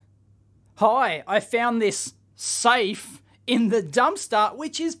Hi, I found this safe in the dumpster,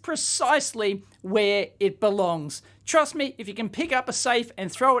 which is precisely where it belongs. Trust me, if you can pick up a safe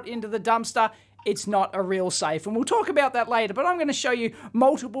and throw it into the dumpster, it's not a real safe. And we'll talk about that later, but I'm going to show you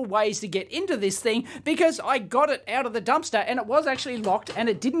multiple ways to get into this thing because I got it out of the dumpster and it was actually locked and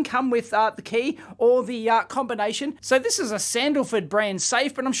it didn't come with the key or the combination. So this is a Sandalford brand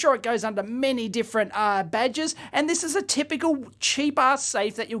safe, but I'm sure it goes under many different badges. And this is a typical cheap-ass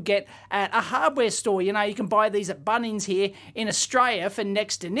safe that you'll get at a hardware store. You know, you can buy these at Bunnings here in Australia for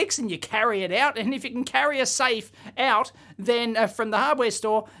next to nix and you carry it out. And if you can carry a safe out then from the hardware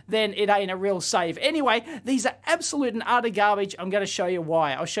store, then it ain't a real safe. Anyway, these are absolute and utter garbage. I'm going to show you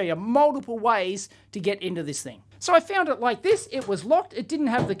why. I'll show you multiple ways to get into this thing. So I found it like this. It was locked. It didn't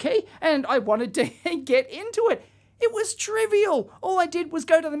have the key, and I wanted to get into it. It was trivial. All I did was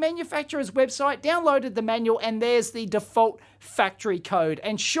go to the manufacturer's website, downloaded the manual, and there's the default factory code.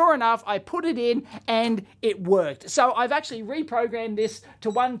 And sure enough, I put it in and it worked. So I've actually reprogrammed this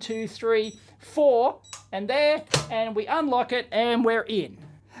to 1, 2, 3, 4, and there, and we unlock it and we're in.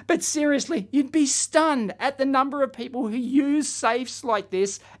 But seriously, you'd be stunned at the number of people who use safes like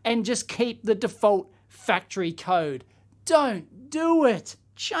this and just keep the default factory code. Don't do it.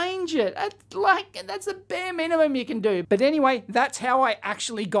 Change it. That's the bare minimum you can do. But anyway, that's how I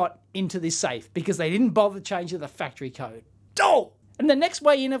actually got into this safe, because they didn't bother changing the factory code. Oh! And the next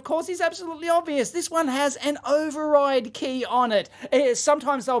way in, of course, is absolutely obvious. This one has an override key on it.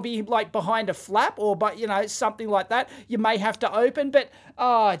 Sometimes they'll be like behind a flap or, something like that. You may have to open, but,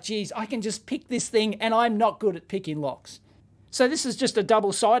 geez, I can just pick this thing and I'm not good at picking locks. So this is just a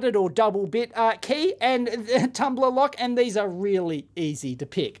double-sided or double-bit key and tumbler lock, and these are really easy to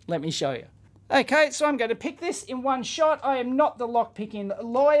pick. Let me show you. Okay, so I'm going to pick this in one shot. I am not the lock-picking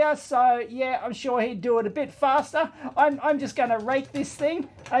lawyer, so yeah, I'm sure he'd do it a bit faster. I'm just going to rake this thing.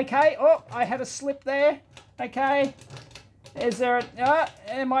 Okay, oh, I had a slip there. Okay, there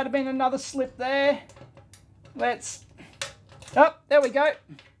might have been another slip there. Oh, there we go.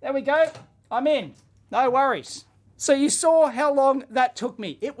 There we go. I'm in. No worries. So you saw how long that took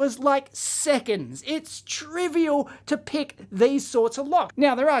me. It was like seconds. It's trivial to pick these sorts of locks.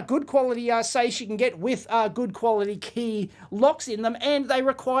 Now, there are good quality safes you can get with good quality key locks in them, and they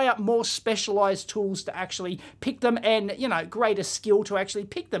require more specialized tools to actually pick them and, greater skill to actually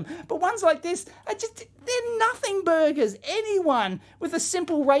pick them. But ones like this, they're nothing burgers. Anyone with a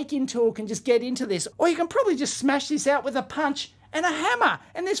simple rake-in tool can just get into this. Or you can probably just smash this out with a punch and a hammer,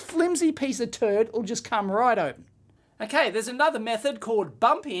 and this flimsy piece of turd will just come right open. Okay, there's another method called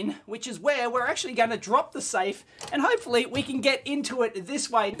bump in, which is where we're actually going to drop the safe and hopefully we can get into it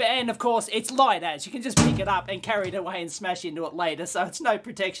this way. And of course, it's light as. You can just pick it up and carry it away and smash into it later. So it's no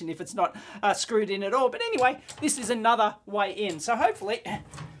protection if it's not screwed in at all. But anyway, this is another way in. So hopefully,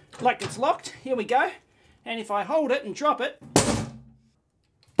 like it's locked, here we go. And if I hold it and drop it,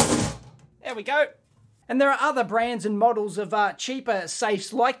 there we go. And there are other brands and models of cheaper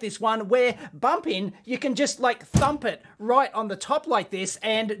safes like this one where bump in, you can just thump it right on the top like this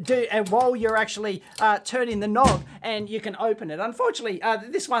and while you're actually turning the knob and you can open it. Unfortunately,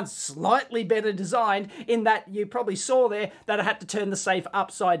 this one's slightly better designed in that you probably saw there that I had to turn the safe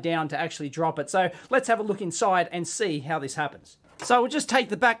upside down to actually drop it. So let's have a look inside and see how this happens. So we'll just take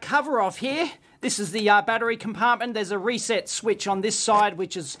the back cover off here. This is the battery compartment. There's a reset switch on this side,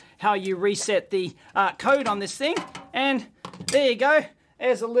 which is how you reset the code on this thing. And there you go.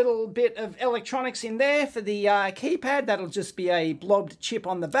 There's a little bit of electronics in there for the keypad. That'll just be a blobbed chip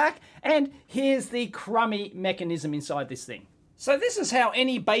on the back. And here's the crummy mechanism inside this thing. So this is how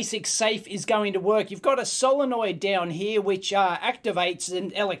any basic safe is going to work. You've got a solenoid down here which activates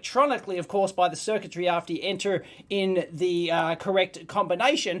and electronically, of course, by the circuitry after you enter in the correct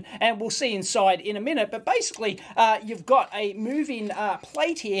combination, and we'll see inside in a minute. But basically, you've got a moving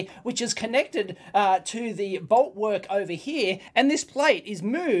plate here which is connected to the bolt work over here, and this plate is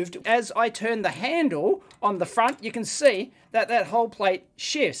moved as I turn the handle on the front. You can see that that whole plate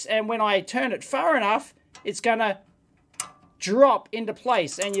shifts, and when I turn it far enough, it's going to drop into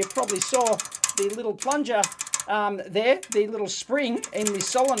place. And you probably saw the little plunger there, the little spring in the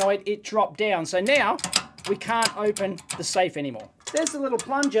solenoid, it dropped down. So now we can't open the safe anymore. There's the little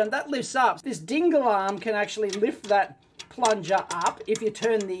plunger and that lifts up. This dingle arm can actually lift that plunger up if you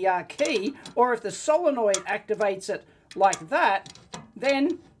turn the key, or if the solenoid activates it like that,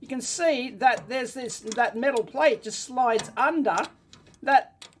 then you can see that there's that metal plate just slides under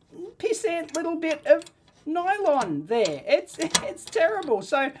that pissant little bit of nylon there. It's terrible.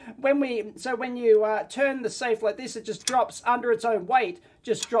 So when you turn the safe like this, it just drops under its own weight,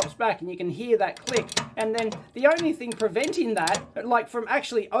 just drops back, and you can hear that click. And then the only thing preventing that, like from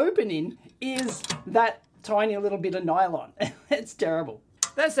actually opening, is that tiny little bit of nylon. It's terrible.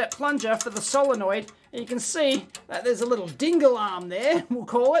 There's that plunger for the solenoid. You can see that there's a little dingle arm there, we'll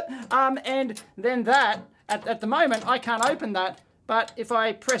call it. And then that, at the moment, I can't open that. But if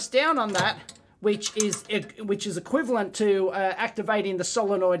I press down on that, which is equivalent to activating the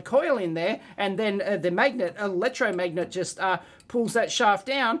solenoid coil in there, and then the electromagnet just pulls that shaft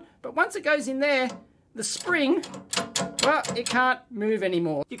down. But once it goes in there, the spring, well, it can't move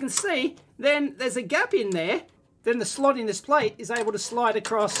anymore. You can see then there's a gap in there. Then the slot in this plate is able to slide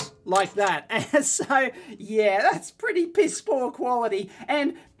across like that. And so, yeah, that's pretty piss poor quality.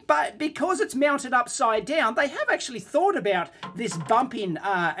 But because it's mounted upside down, they have actually thought about this bumping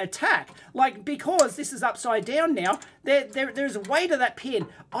attack. Like, because this is upside down now, there's a way to that pin.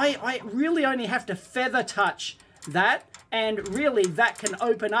 I really only have to feather touch that, and really that can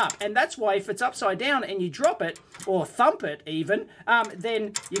open up. And that's why if it's upside down and you drop it, or thump it even,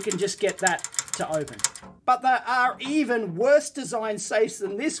 then you can just get that to open. But there are even worse design safes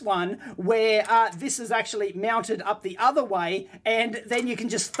than this one, where this is actually mounted up the other way, and then you can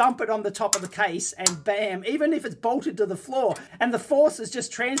just thump it on the top of the case, and bam, even if it's bolted to the floor, and the force is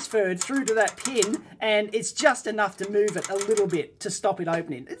just transferred through to that pin, and it's just enough to move it a little bit to stop it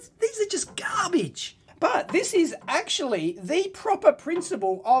opening. These are just garbage. But this is actually the proper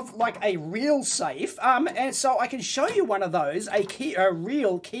principle of like a real safe, and so I can show you one of those, a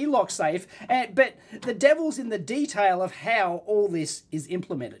real key lock safe, but the devil's in the detail of how all this is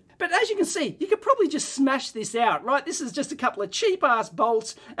implemented. But as you can see, you could probably just smash this out, right? This is just a couple of cheap-ass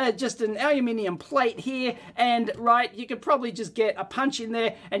bolts, just an aluminium plate here, and right, you could probably just get a punch in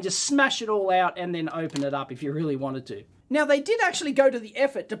there and just smash it all out and then open it up if you really wanted to. Now, they did actually go to the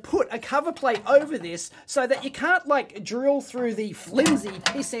effort to put a cover plate over this so that you can't, like, drill through the flimsy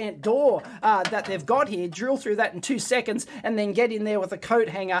pissant door that they've got here, drill through that in 2 seconds, and then get in there with a coat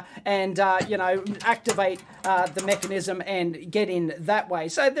hanger and, activate the mechanism and get in that way.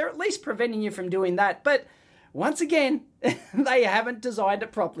 So they're at least preventing you from doing that. But once again, they haven't designed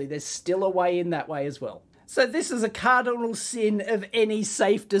it properly. There's still a way in that way as well. So this is a cardinal sin of any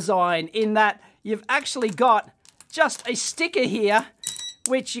safe design, in that you've actually got just a sticker here,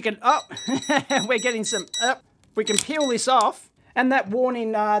 which you can, we're getting some, we can peel this off, and that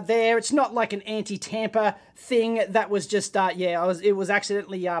warning there, it's not like an anti-tamper thing, that was just, it was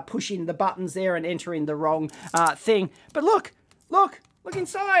accidentally pushing the buttons there and entering the wrong thing. But look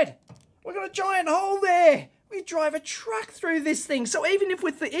inside, we've got a giant hole there. We drive a truck through this thing, so even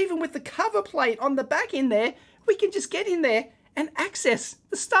with the cover plate on the back in there, we can just get in there and access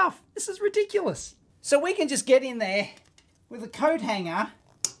the stuff. This is ridiculous. So we can just get in there with a coat hanger,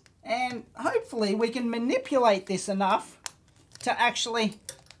 and hopefully we can manipulate this enough to actually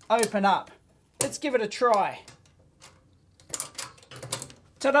open up. Let's give it a try.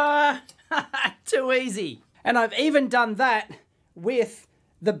 Ta-da! Too easy. And I've even done that with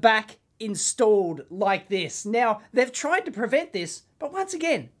the back installed like this. Now, they've tried to prevent this, but once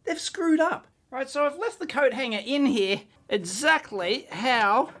again, they've screwed up. Right, so I've left the coat hanger in here exactly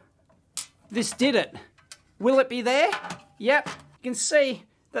how this did it. Will it be there? Yep. You can see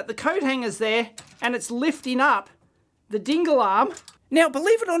that the coat hanger's there and it's lifting up the dingle arm. Now,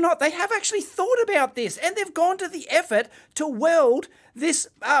 believe it or not, they have actually thought about this, and they've gone to the effort to weld this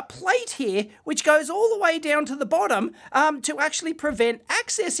plate here, which goes all the way down to the bottom, to actually prevent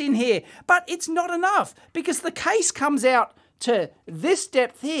access in here. But it's not enough, because the case comes out to this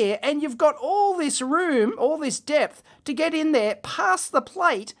depth here, and you've got all this room, all this depth to get in there past the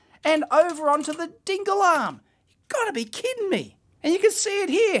plate and over onto the dingle arm. You've got to be kidding me. And you can see it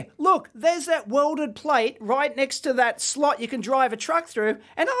here. Look, there's that welded plate right next to that slot you can drive a truck through,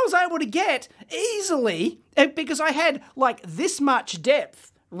 and I was able to get easily, because I had like this much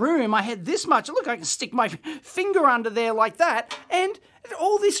depth room, I had this much, look, I can stick my finger under there like that, and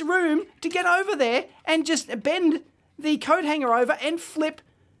all this room to get over there and just bend the coat hanger over and flip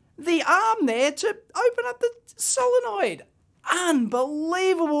the arm there to open up the solenoid.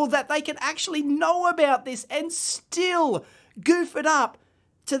 Unbelievable that they can actually know about this and still goof it up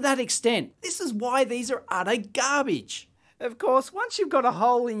to that extent. This is why these are utter garbage. Of course, once you've got a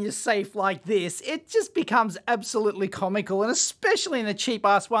hole in your safe like this, it just becomes absolutely comical, and especially in a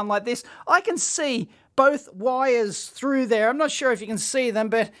cheap-ass one like this, I can see both wires through there. I'm not sure if you can see them,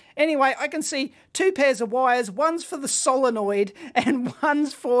 but anyway, I can see 2 pairs of wires. One's for the solenoid and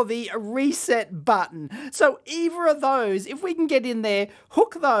one's for the reset button. So either of those, if we can get in there,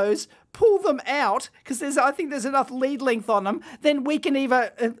 hook those, pull them out, because I think there's enough lead length on them, then we can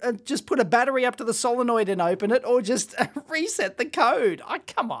either just put a battery up to the solenoid and open it, or just reset the code. Oh,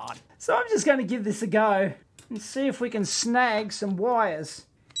 come on. So I'm just going to give this a go and see if we can snag some wires.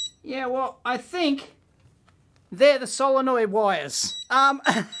 Yeah, well, I think they're the solenoid wires. Come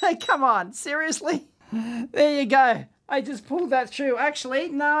on, seriously? There you go. I just pulled that through. Actually,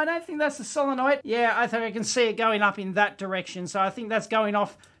 no, I don't think that's the solenoid. Yeah, I think I can see it going up in that direction, so I think that's going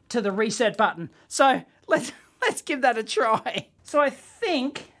off to the reset button. So let's give that a try. So I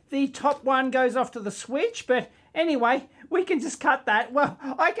think the top one goes off to the switch, but anyway, we can just cut that. Well,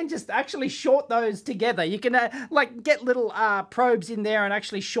 I can just actually short those together. You can like get little probes in there and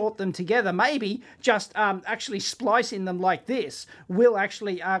actually short them together. Maybe just actually splicing them like this will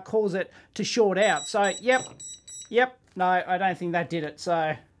actually cause it to short out. So yep. No, I don't think that did it.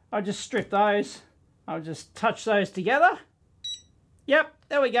 So I'll just strip those. I'll just touch those together. Yep,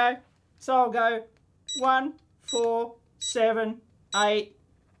 there we go. So I'll go 1, 4, 7, 8,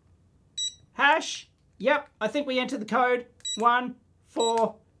 hash. Yep, I think we entered the code. 1,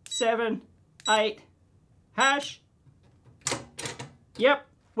 4, 7, 8, hash. Yep,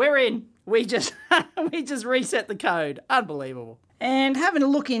 we're in. We just reset the code. Unbelievable. And having a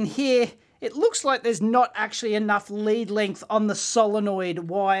look in here, it looks like there's not actually enough lead length on the solenoid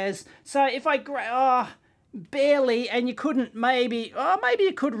wires. So if I barely, and you couldn't maybe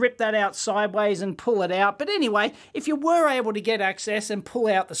you could rip that out sideways and pull it out. But anyway, if you were able to get access and pull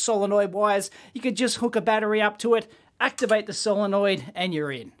out the solenoid wires, you could just hook a battery up to it, activate the solenoid, and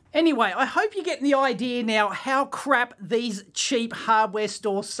you're in. Anyway, I hope you're getting the idea now how crap these cheap hardware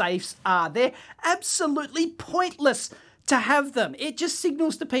store safes are. They're absolutely pointless to have them. It just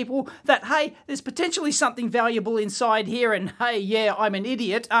signals to people that, hey, there's potentially something valuable inside here, and hey, yeah, I'm an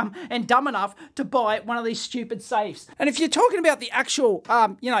idiot and dumb enough to buy one of these stupid safes. And if you're talking about the actual,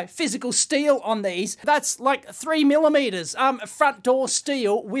 physical steel on these, that's like 3mm front door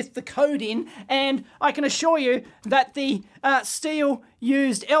steel with the code in, and I can assure you that the steel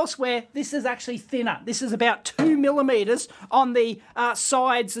used elsewhere, this is actually thinner. This is about 2mm on the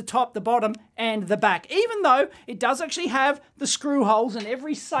sides, the top, the bottom, and the back. Even though it does actually have the screw holes, and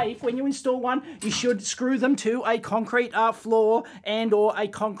every safe, when you install one, you should screw them to a concrete floor and or a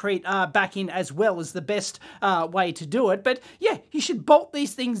concrete backing as well, is the best way to do it. But yeah, you should bolt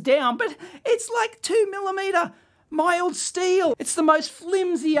these things down, but it's like 2mm mild steel. It's the most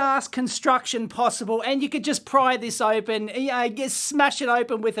flimsy ass construction possible, and you could just pry this open, smash it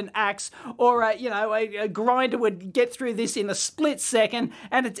open with an axe, or a grinder would get through this in a split second,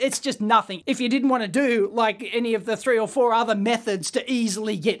 and it's just nothing. If you didn't want to do like any of the 3 or 4 other methods to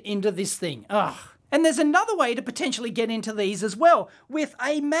easily get into this thing. Ugh. And there's another way to potentially get into these as well, with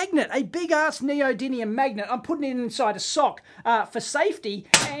a magnet, a big-ass neodymium magnet. I'm putting it inside a sock for safety,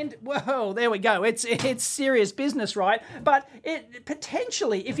 and, well, there we go. It's serious business, right? But it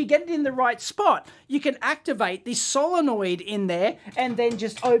potentially, if you get it in the right spot, you can activate the solenoid in there and then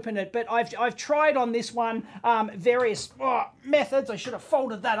just open it. But I've tried on this one various methods. I should have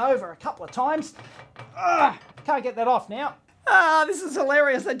folded that over a couple of times. Can't get that off now. This is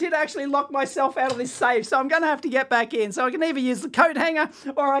hilarious. I did actually lock myself out of this safe, so I'm going to have to get back in. So I can either use the coat hanger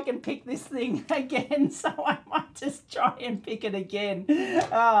or I can pick this thing again. So I might just try and pick it again.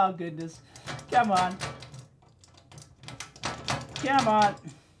 Oh, goodness. Come on. Come on.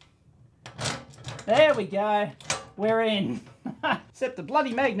 There we go. We're in. Except the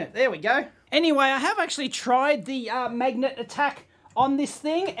bloody magnet. There we go. Anyway, I have actually tried the magnet attack on this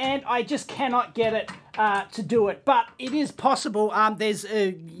thing, and I just cannot get it to do it, but it is possible. There's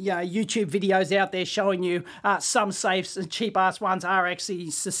YouTube videos out there showing you some safes, and cheap ass ones, are actually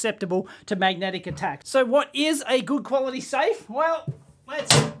susceptible to magnetic attack. So what is a good quality safe? Well,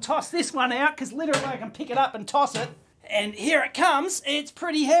 let's toss this one out, because literally I can pick it up and toss it, and here it comes. It's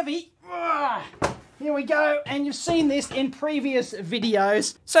pretty heavy. Here we go, and you've seen this in previous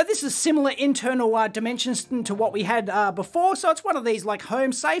videos. So this is similar internal dimensions to what we had before. So it's one of these like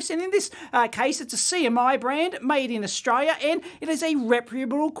home safes, and in this case, it's a CMI brand made in Australia, and it is a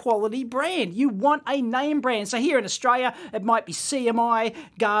reputable quality brand. You want a name brand. So here in Australia, it might be CMI,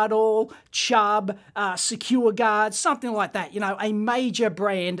 Guardall, Chubb, Secure Guard, something like that. A major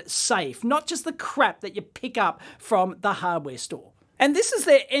brand safe, not just the crap that you pick up from the hardware store. And this is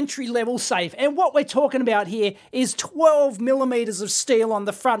their entry-level safe. And what we're talking about here is 12 millimeters of steel on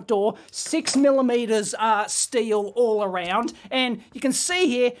the front door, 6 millimeters steel all around. And you can see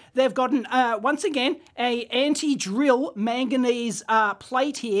here, they've got, once again, a anti-drill manganese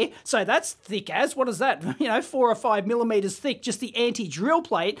plate here. So that's thick as, what is that? 4 or 5 millimeters thick, just the anti-drill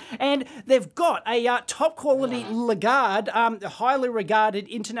plate. And they've got a top quality Leggard, highly regarded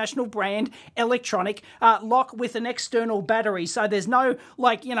international brand electronic lock with an external battery. So there's no,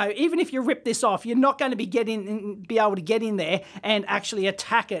 even if you rip this off, you're not going to be able to get in there and actually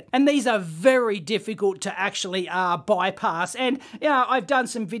attack it. And these are very difficult to actually bypass. And, I've done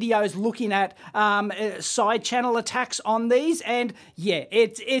some videos looking at side channel attacks on these, and yeah,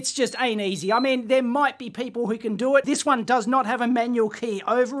 it's just ain't easy. I mean, there might be people who can do it. This one does not have a manual key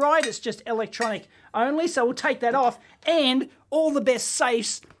override. It's just electronic only, so we'll take that off. And all the best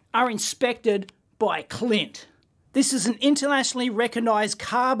safes are inspected by Clint. This is an internationally recognised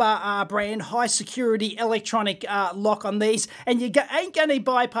Kaba brand, high security electronic lock on these, and you ain't going to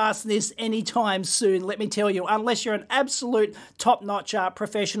bypass this anytime soon, let me tell you. Unless you're an absolute top-notch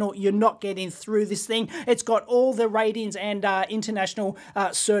professional, you're not getting through this thing. It's got all the ratings and international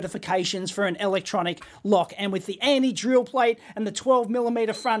certifications for an electronic lock, and with the anti-drill plate and the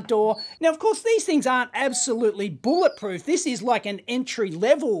 12mm front door. Now, of course, these things aren't absolutely bulletproof. This is like an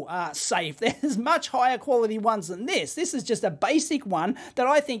entry-level safe. There's much higher quality ones than this. This is just a basic one that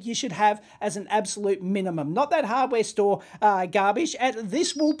I think you should have as an absolute minimum. Not that hardware store garbage. And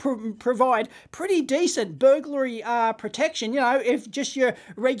this will provide pretty decent burglary protection. If just your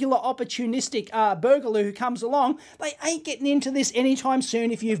regular opportunistic burglar who comes along, they ain't getting into this anytime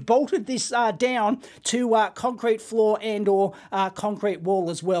soon if you've bolted this down to concrete floor and or concrete wall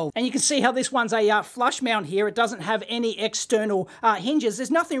as well. And you can see how this one's a flush mount here. It doesn't have any external hinges.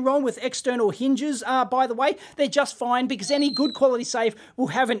 There's nothing wrong with external hinges, by the way. They're just fine, because any good quality safe will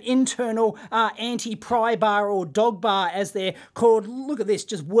have an internal anti-pry bar or dog bar, as they're called. Look at this,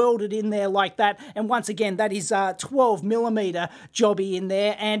 just welded in there like that. And once again, that is 12mm jobby in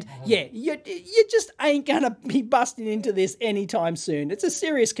there. And yeah, you just ain't gonna be busting into this anytime soon. It's a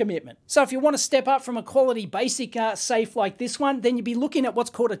serious commitment. So if you want to step up from a quality basic safe like this one, then you'd be looking at what's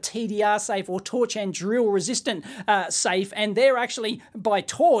called a TDR safe, or torch and drill resistant safe. And they're actually, by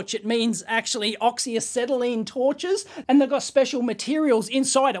torch, it means actually oxyacetylene torches, and they've got special materials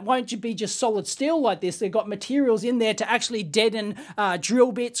inside. It won't be just solid steel like this. They've got materials in there to actually deaden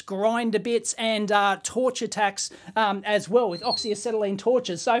drill bits, grinder bits, and torch attacks as well, with oxyacetylene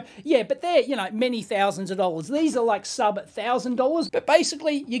torches. So yeah, but they're, many thousands of dollars. These are like sub $1,000, but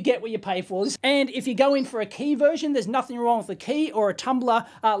basically you get what you pay for. And if you go in for a key version, there's nothing wrong with a key or a tumbler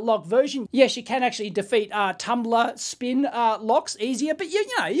lock version. Yes, you can actually defeat tumbler spin locks easier, but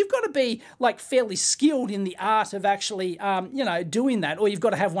you've got to be like fairly skilled in the art of actually, doing that. Or you've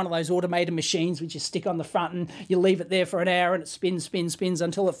got to have one of those automated machines which you stick on the front and you leave it there for an hour and it spins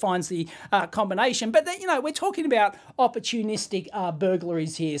until it finds the combination. But then, we're talking about opportunistic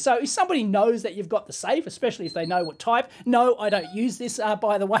burglaries here. So if somebody knows that you've got the safe, especially if they know what type. No, I don't use this,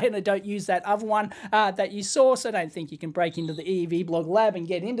 by the way, and I don't use that other one that you saw, so I don't think you can break into the EEV Blog Lab and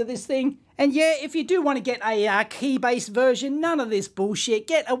get into this thing. And yeah, if you do want to get a key-based version, none of this bullshit.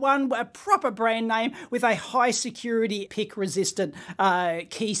 Get a proper brand name with a high-security, pick-resistant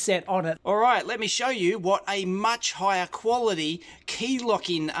key set on it. All right, let me show you what a much higher quality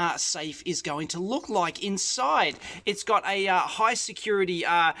key-locking safe is going to look like inside. It's got a high-security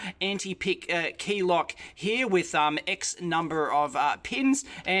anti-pick key lock here with X number of pins,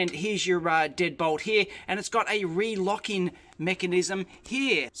 and here's your deadbolt here, and it's got a re-locking mechanism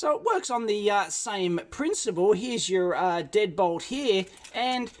here. So it works on the same principle. Here's your deadbolt here,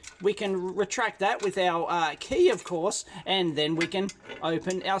 and we can retract that with our key, of course, and then we can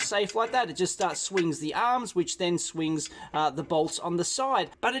open our safe like that. It just swings the arms, which then swings the bolts on the side.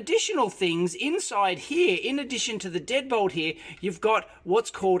 But additional things inside here, in addition to the deadbolt here, you've got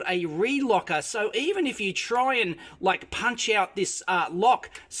what's called a relocker. So even if you try and like punch out this lock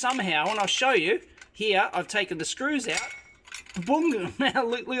somehow, and I'll show you here, I've taken the screws out. Boom! Now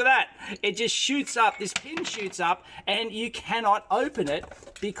look at that. It just shoots up. This pin shoots up, and you cannot open it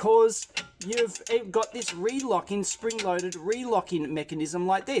because you've got this relocking, spring-loaded relocking mechanism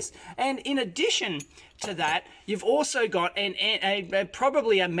like this. And in addition to that, you've also got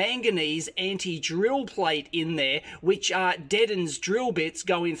probably a manganese anti-drill plate in there, which deadens drill bits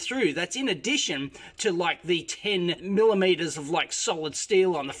going through. That's in addition to like the 10 millimeters of like solid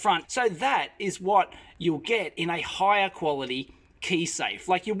steel on the front. So that is what you'll get in a higher quality key safe.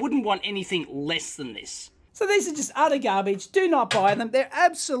 Like, you wouldn't want anything less than this. So these are just utter garbage. Do not buy them. They're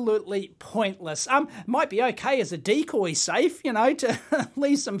absolutely pointless. Might be okay as a decoy safe, to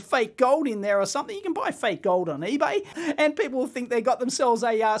leave some fake gold in there or something. You can buy fake gold on eBay, and people will think they got themselves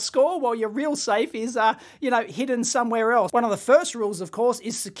a score while your real safe is, hidden somewhere else. One of the first rules, of course,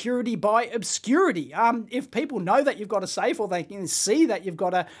 is security by obscurity. If people know that you've got a safe, or they can see that you've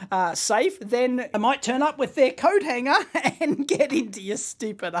got a safe, then they might turn up with their coat hanger and get into your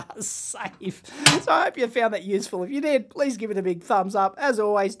stupid ass safe. So I hope you found that useful. If you did, please give it a big thumbs up. As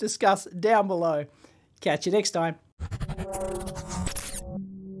always, discuss down below. Catch you next time.